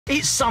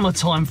It's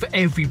summertime for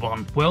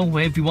everyone. Well,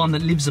 everyone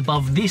that lives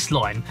above this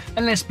line.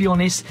 And let's be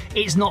honest,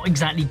 it's not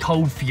exactly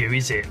cold for you,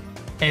 is it?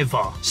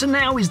 Ever. So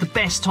now is the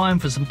best time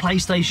for some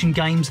PlayStation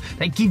games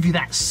that give you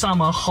that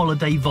summer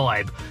holiday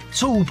vibe.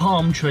 Tall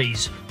palm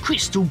trees,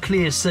 crystal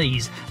clear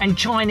seas, and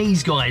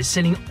Chinese guys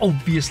selling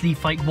obviously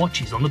fake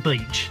watches on the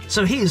beach.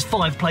 So here's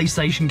 5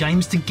 PlayStation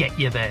games to get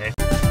you there.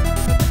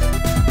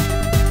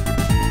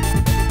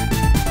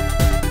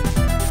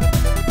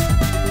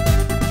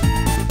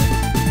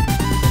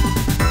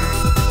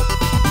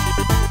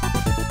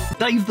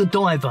 Dave the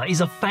Diver is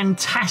a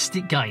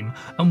fantastic game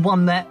and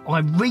one that I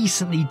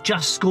recently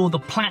just scored the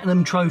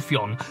Platinum Trophy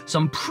on, so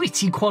I'm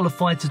pretty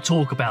qualified to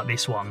talk about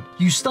this one.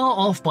 You start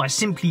off by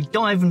simply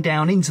diving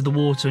down into the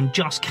water and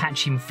just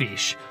catching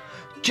fish.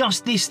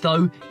 Just this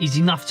though is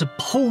enough to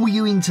pull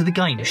you into the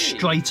game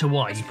straight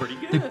away.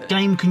 The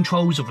game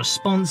controls are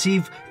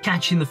responsive,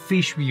 catching the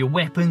fish with your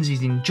weapons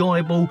is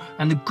enjoyable,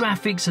 and the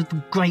graphics have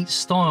a great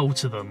style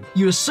to them.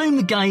 You assume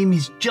the game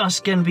is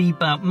just going to be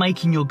about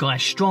making your guy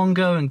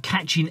stronger and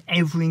catching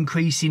ever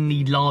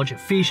increasingly larger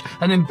fish,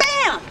 and then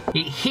BAM!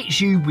 It hits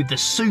you with the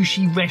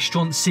sushi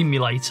restaurant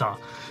simulator.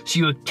 So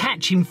you're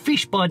catching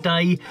fish by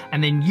day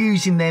and then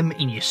using them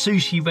in your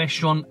sushi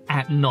restaurant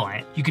at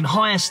night. You can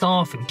hire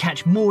staff and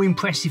catch more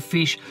impressive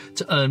fish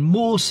to earn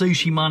more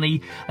sushi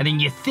money, and then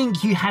you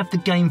think you have the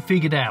game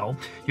figured out.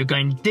 You're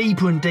going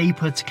deeper and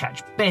deeper to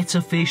catch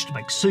better fish to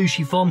make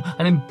sushi from,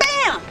 and then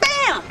BAM!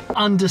 BAM!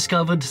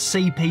 Undiscovered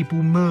sea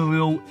people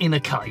mural in a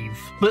cave.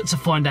 But to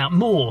find out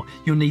more,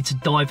 you'll need to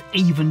dive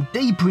even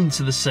deeper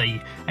into the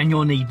sea, and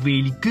you'll need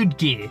really good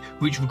gear,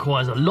 which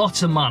requires a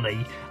lot of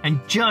money. And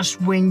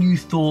just when you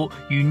thought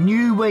you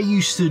knew where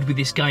you stood with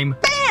this game,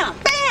 BAM!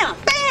 BAM!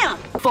 BAM!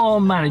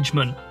 Farm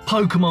management,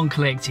 Pokemon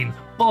collecting,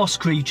 boss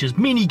creatures,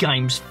 mini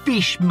games,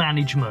 fish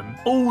management.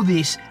 All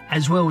this,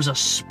 as well as a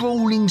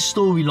sprawling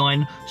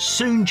storyline,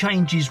 soon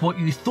changes what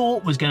you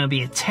thought was going to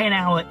be a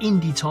 10-hour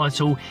indie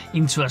title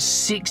into a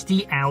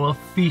 60-hour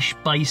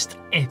fish-based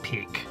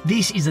epic.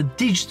 This is a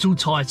digital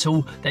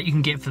title that you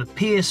can get for the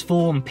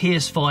PS4 and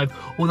PS5,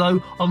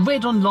 although I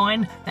read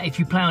online that if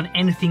you play on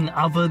anything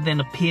other than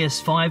a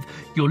PS5,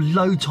 your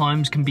load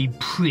times can be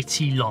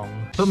pretty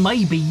long. But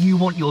maybe you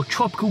want your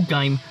tropical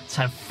game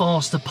to have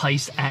faster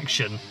paced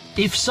action.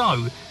 If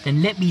so,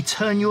 then let me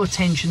turn your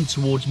attention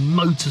towards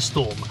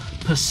Motorstorm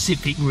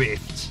Pacific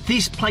Rift.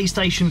 This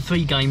PlayStation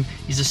 3 game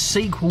is a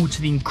sequel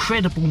to the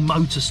incredible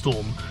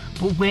Motorstorm,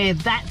 but where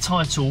that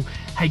title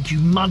had you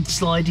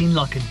mudsliding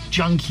like a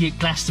junkie at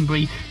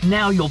Glastonbury,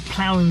 now you're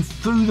ploughing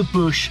through the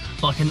bush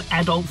like an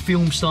adult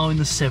film star in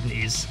the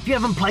 70s. If you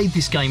haven't played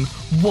this game,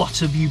 what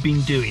have you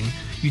been doing?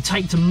 You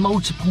take to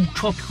multiple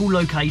tropical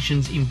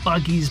locations in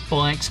buggies,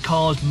 bikes,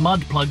 cars,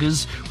 mud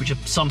pluggers, which are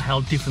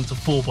somehow different to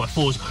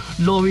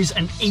 4x4s, lorries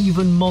and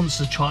even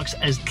monster trucks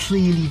as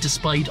clearly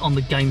displayed on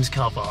the game's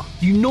cover.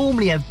 You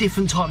normally have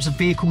different types of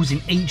vehicles in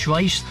each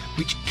race,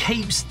 which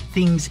keeps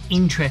things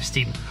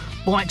interesting.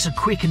 Bikes are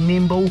quick and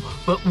nimble,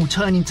 but will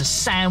turn into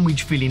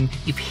sandwich filling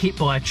if hit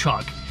by a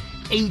truck.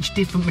 Each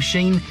different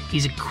machine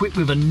is equipped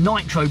with a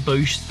nitro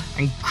boost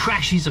and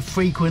crashes are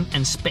frequent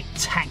and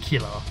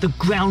spectacular. The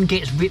ground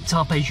gets ripped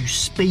up as you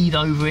speed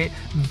over it,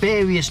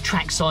 various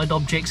trackside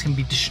objects can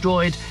be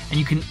destroyed, and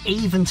you can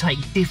even take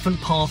different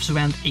paths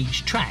around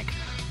each track.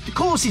 The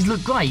courses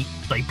look great,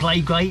 they play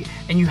great,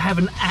 and you have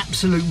an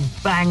absolute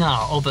banger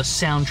of a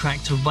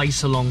soundtrack to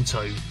race along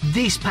to.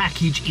 This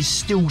package is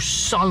still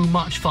so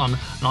much fun,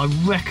 and I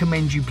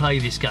recommend you play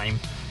this game.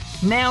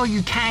 Now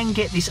you can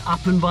get this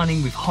up and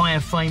running with higher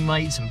frame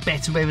rates and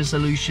better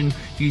resolution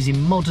using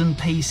modern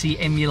PC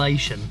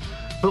emulation.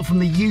 But from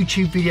the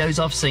YouTube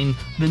videos I've seen,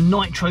 the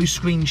nitro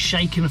screen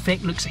shaking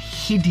effect looks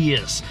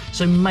hideous,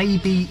 so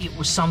maybe it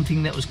was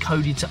something that was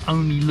coded to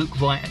only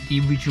look right at the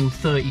original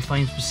 30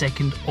 frames per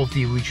second of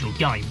the original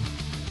game.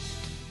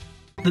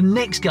 The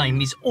next game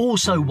is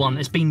also one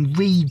that's been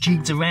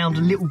rejigged around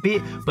a little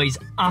bit, but is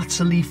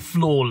utterly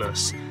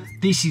flawless.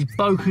 This is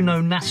Boku no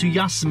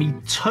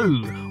Natsuyasumi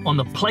 2 on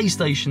the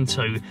PlayStation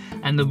 2,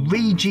 and the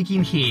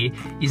rejigging here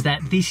is that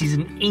this is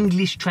an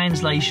English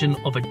translation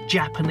of a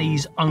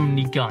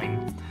Japanese-only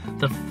game.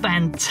 The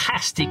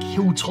fantastic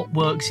Hilltop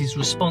Works is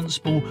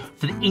responsible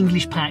for the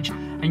English patch,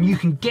 and you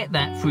can get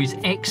that through his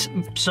X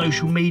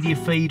social media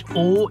feed,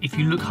 or if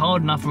you look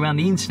hard enough around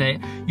the internet,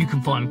 you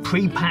can find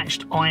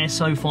pre-patched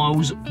ISO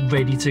files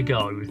ready to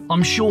go.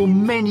 I'm sure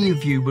many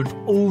of you would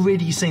have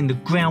already seen the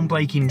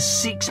groundbreaking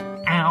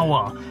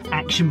 6-hour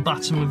action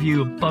button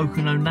review of Boku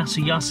no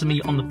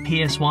Natsuyasumi on the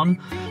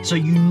PS1, so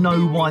you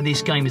know why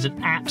this game is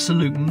an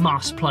absolute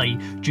must-play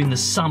during the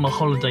summer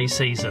holiday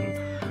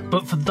season.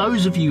 But for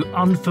those of you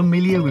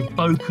unfamiliar with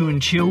Boku and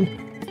Chill,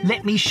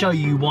 let me show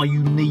you why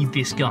you need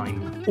this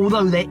game.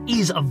 Although there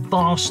is a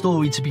vast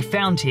story to be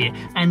found here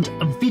and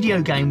a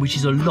video game which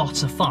is a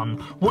lot of fun,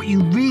 what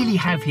you really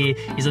have here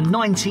is a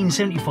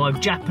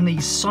 1975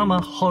 Japanese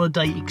summer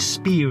holiday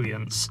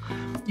experience.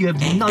 You have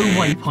no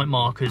waypoint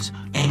markers,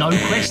 no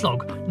quest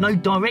log, no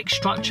direct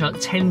structure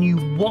telling you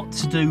what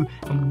to do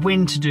and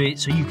when to do it,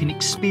 so you can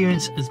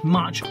experience as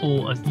much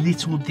or as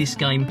little of this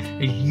game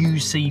as you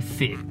see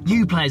fit.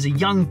 You play as a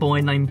young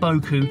boy named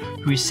Boku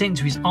who is sent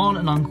to his aunt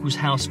and uncle's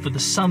house for the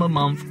summer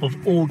month of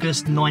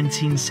August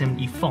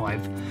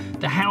 1975.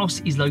 The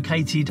house is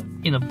located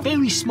in a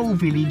very small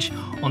village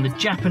on the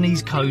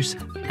Japanese coast,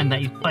 and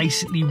that is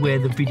basically where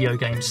the video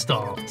game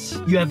starts.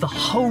 You have the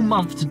whole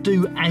month to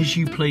do as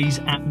you please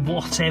at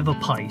whatever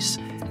pace.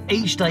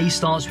 Each day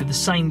starts with the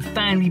same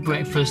family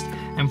breakfast,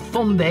 and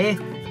from there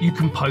you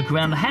can poke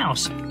around the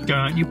house, go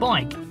out on your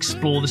bike,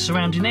 explore the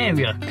surrounding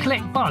area,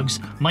 collect bugs,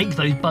 make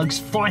those bugs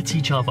fight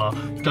each other,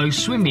 go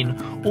swimming,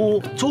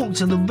 or talk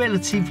to the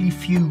relatively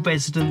few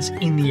residents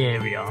in the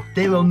area.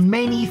 There are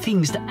many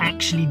things to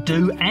actually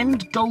do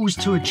and goals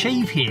to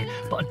achieve here,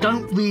 but I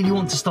don't really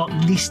want to start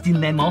listing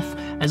them off,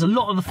 as a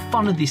lot of the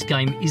fun of this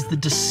game is the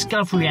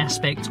discovery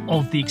aspect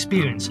of the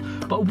experience.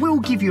 But we'll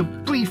give you a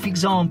brief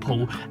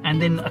example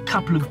and then a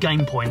couple of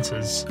game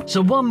pointers.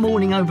 So one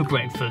morning over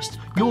breakfast,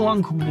 your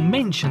uncle will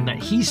mention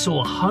that he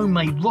saw a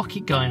homemade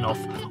rocket going off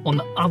on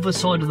the other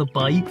side of the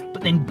bay,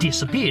 but then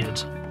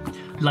disappeared.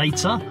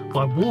 Later,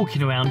 by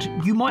walking around,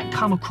 you might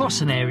come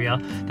across an area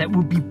that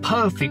would be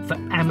perfect for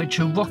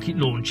amateur rocket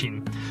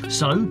launching.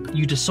 So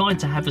you decide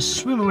to have a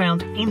swim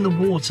around in the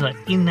water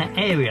in that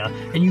area,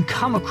 and you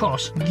come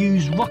across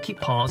used rocket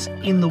parts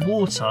in the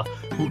water,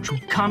 which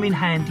will come in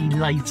handy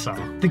later.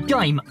 The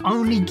game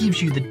only gives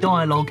you the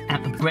dialogue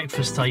at the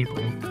breakfast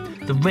table.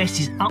 The rest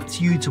is up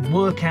to you to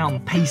work out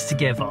and piece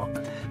together.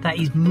 That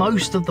is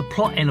most of the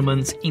plot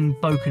elements in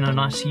Boku no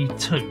Nasu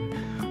 2.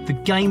 The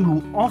game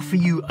will offer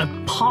you a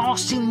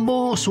passing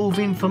morsel of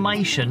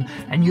information,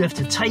 and you have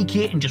to take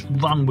it and just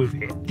run with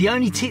it. The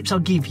only tips I'll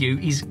give you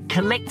is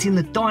collecting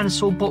the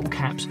dinosaur bottle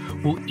caps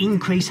will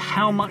increase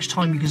how much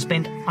time you can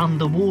spend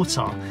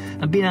underwater,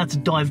 and being able to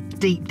dive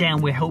deep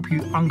down will help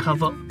you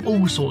uncover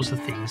all sorts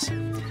of things.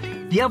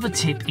 The other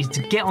tip is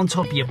to get on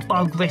top of your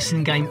bug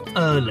wrestling game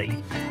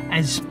early,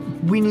 as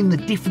winning the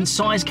different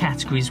size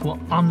categories will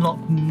unlock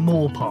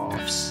more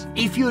paths.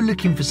 If you're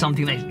looking for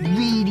something that's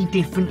really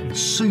different and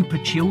super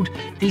chilled,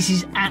 this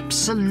is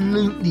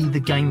absolutely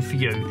the game for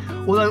you.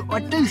 Although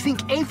I do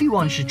think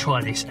everyone should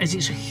try this, as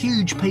it's a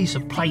huge piece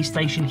of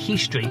PlayStation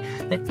history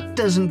that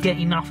doesn't get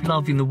enough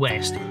love in the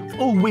West.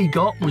 All we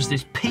got was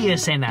this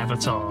PSN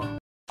avatar.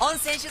 温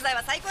泉取材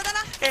は最高だな。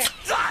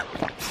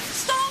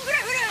ストーングレ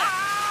フル。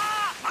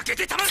負け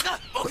てたまるか。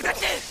僕だっ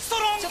てスト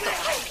ロングレ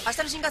フル。明日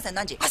の新幹線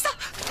何時？明日。ス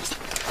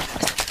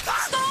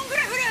トーング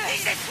レフル。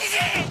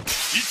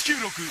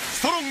196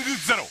ストロング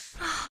ゼロ。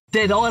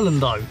Dead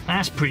Island though,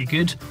 that's pretty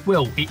good.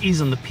 Well, it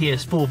is on the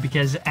PS4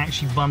 because it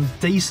actually runs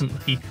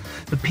decently.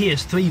 The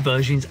PS3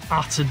 version is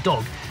utter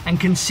dog, and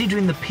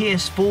considering the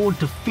PS4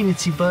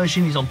 definitive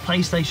version is on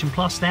PlayStation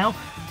Plus now,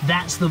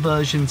 that's the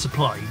version to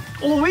play.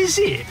 Or is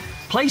it?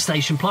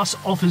 PlayStation Plus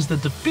offers the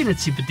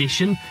definitive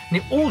edition, and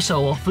it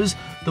also offers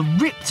the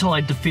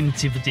Riptide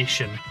definitive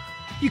edition.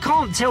 You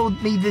can't tell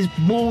me there's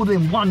more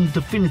than one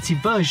definitive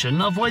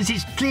version, otherwise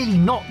it's clearly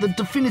not the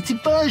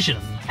definitive version.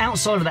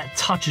 Outside of that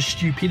touch of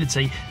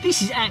stupidity,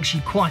 this is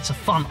actually quite a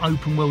fun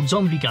open world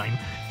zombie game.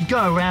 You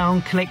go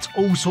around, collect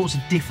all sorts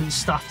of different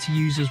stuff to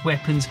use as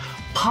weapons,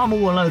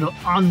 pummel a load of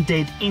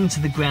undead into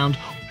the ground,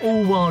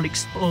 all while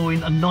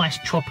exploring a nice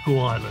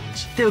tropical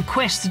island. There are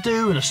quests to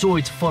do and a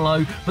story to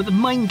follow, but the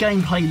main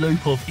gameplay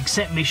loop of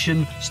accept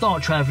mission,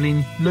 start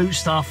travelling, loot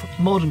stuff,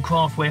 mod and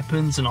craft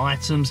weapons and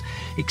items,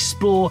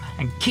 explore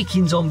and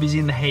kicking zombies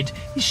in the head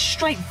is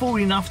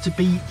straightforward enough to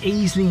be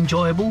easily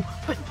enjoyable,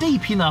 but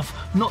deep enough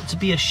not to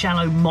be a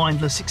shallow,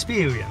 mindless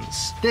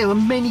experience. There are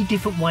many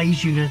different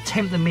ways you can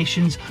attempt the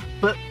missions,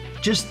 but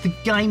just the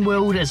game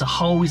world as a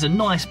whole is a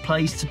nice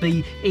place to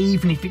be,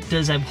 even if it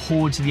does have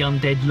hordes of the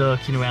undead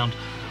lurking around.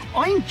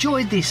 I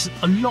enjoyed this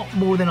a lot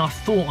more than I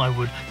thought I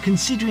would,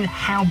 considering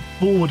how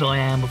bored I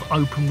am of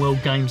open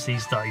world games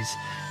these days.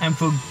 And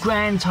for a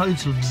grand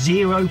total of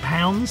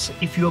 £0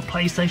 if you're a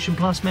PlayStation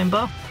Plus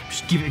member,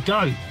 just give it a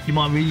go, you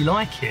might really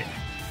like it.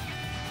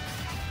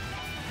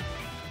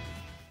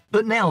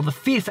 But now the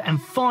fifth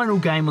and final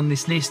game on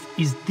this list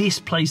is this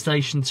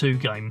PlayStation 2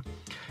 game.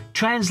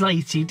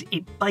 Translated,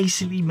 it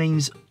basically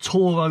means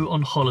Toro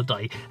on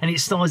holiday, and it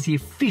stars the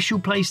official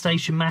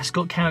PlayStation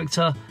mascot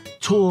character,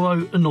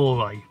 Toro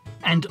Honore.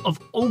 And of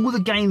all the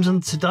games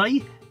on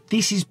today,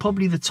 this is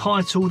probably the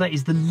title that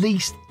is the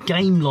least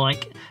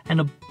game-like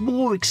and a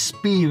more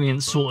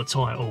experienced sort of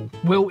title.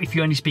 Well, if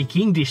you only speak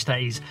English,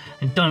 that is,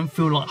 and don't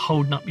feel like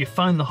holding up your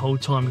phone the whole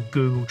time with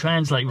Google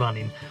Translate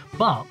running.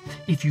 But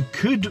if you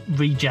could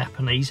read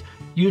Japanese,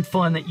 you'd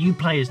find that you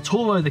play as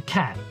Toro the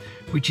cat,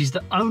 which is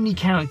the only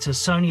character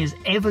Sony has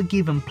ever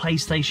given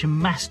PlayStation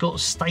mascot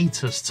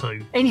status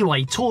to.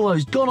 Anyway,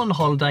 Toro's gone on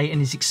holiday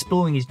and is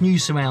exploring his new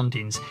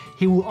surroundings.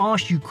 He will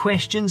ask you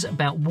questions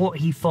about what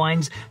he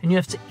finds, and you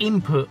have to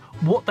input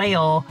what they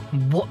are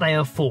and what they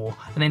are for,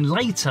 and then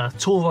later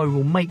Toro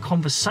will make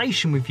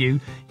conversation with you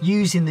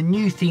using the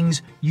new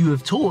things you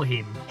have taught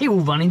him. He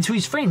will run into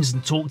his friends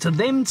and talk to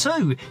them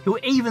too. He'll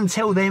even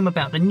tell them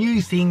about the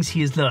new things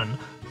he has learned.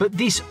 But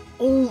this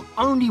all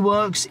only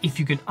works if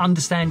you can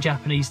understand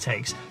Japanese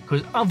text,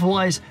 because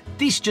otherwise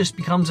this just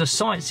becomes a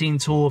sightseeing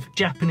tour of a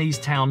Japanese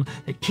town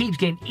that keeps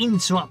getting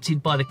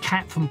interrupted by the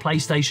cat from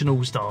PlayStation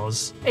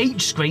All-Stars.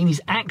 Each screen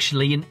is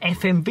actually an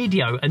FM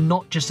video and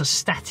not just a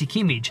static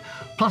image,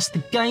 plus the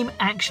game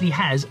actually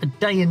has a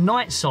day and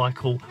night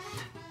cycle.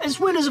 As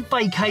well as a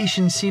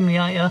vacation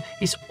simulator,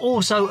 it's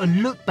also a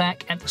look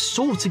back at the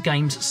sort of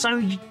games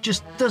Sony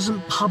just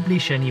doesn't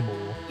publish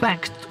anymore.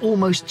 Back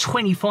almost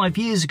 25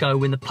 years ago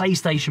when the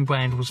PlayStation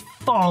brand was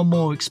far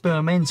more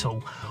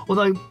experimental,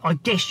 although I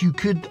guess you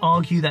could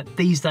argue that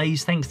these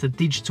days, thanks to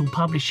digital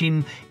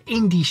publishing,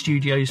 indie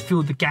studios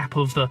fill the gap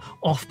of the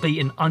offbeat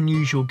and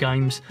unusual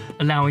games,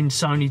 allowing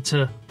Sony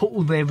to put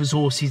all their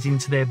resources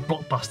into their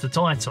blockbuster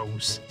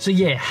titles. So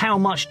yeah, how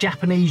much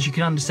Japanese you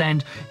can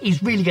understand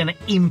is really going to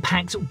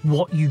impact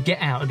what you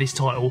get out of this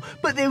title,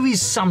 but there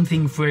is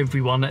something for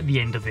everyone at the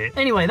end of it.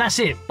 Anyway, that's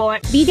it. Bye.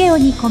 ビデオ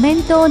にコメ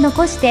ントを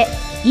残して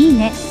いい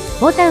ね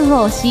ボタン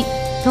を押し、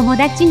友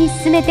達に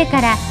勧めて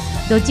から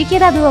ドッジケ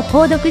バブを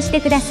購読して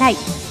くださ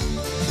い。